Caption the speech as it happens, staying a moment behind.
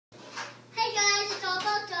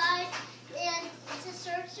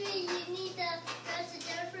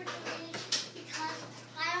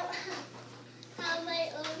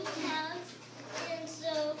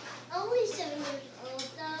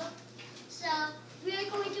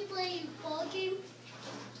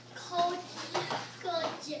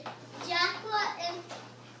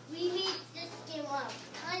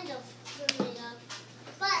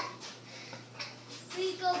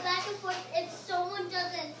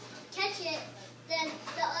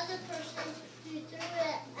threw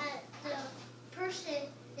it at the person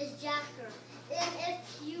is Jacker. And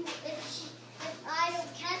if I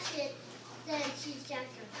don't catch it, then she's Jacker.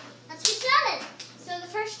 Let's get started. So the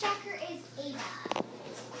first Jacker is AVA.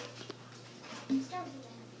 Start with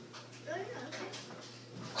that. Okay.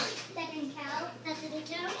 Second cow. That didn't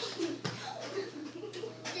count.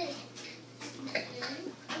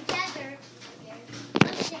 Jacker.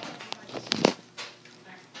 Let's check it.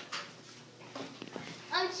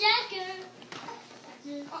 I'm Jacker.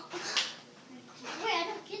 Wait, I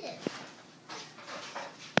don't get it.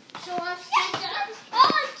 So I'm Jacker.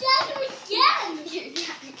 Oh, I'm Jacker again. You're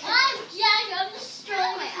Jacker. I'm Jacker. I'm the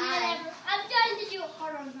strongest my man eye. ever. I'm trying to do it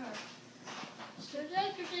hard on her. So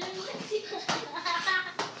Jacker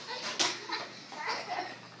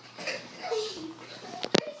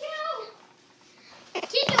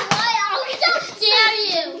Keep it quiet. How dare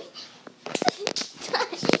you?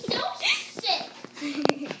 She's so sick.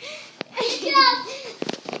 Yeah.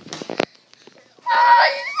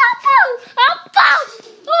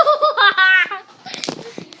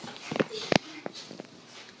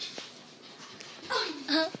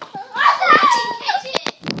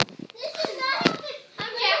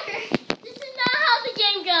 This is not how the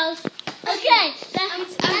game goes. Okay, I'm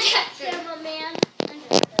Jacker. my man.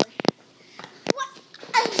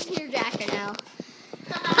 What? You're Jacker now.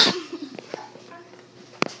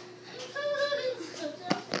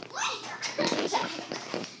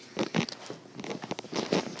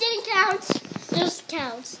 Didn't count. Just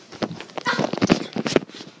counts.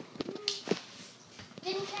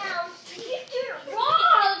 Didn't count. You did it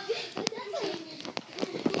wrong.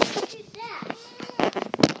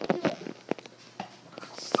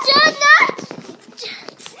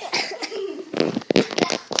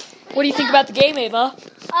 What do you think about the game, Ava?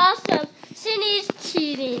 Awesome. Cindy's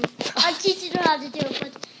cheating. I'm teaching her how to do it,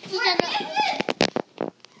 but he doesn't.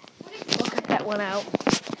 We'll cut that one out.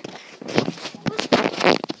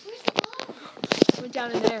 Went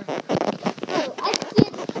down in there. Oh, I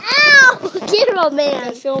can't. Ow! Get him, I man.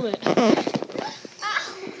 gotta film it. I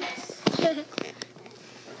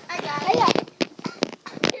got it. I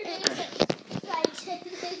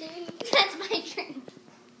That's my drink.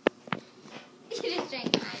 You just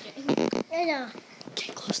drank my drink. know.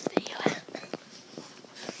 Get close to the video.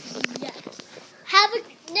 Yes. Have a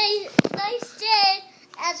nice day,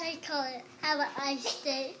 as I call it. Have a nice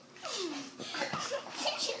day.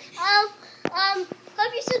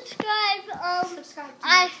 Hope you subscribe. Subscribe to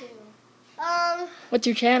I- me too. What's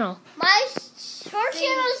your channel? My her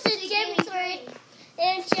channel is SydGaming 3,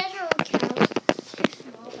 and channel account. Too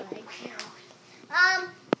small, but I count.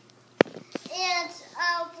 And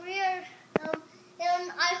we're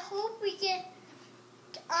and I hope we get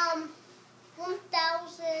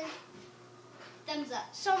 1,000 Thumbs up.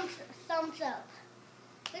 some thumbs up.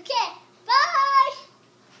 Okay, bye.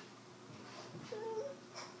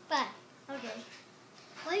 Bye. Okay.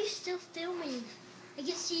 Why are you still filming? I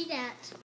can see that.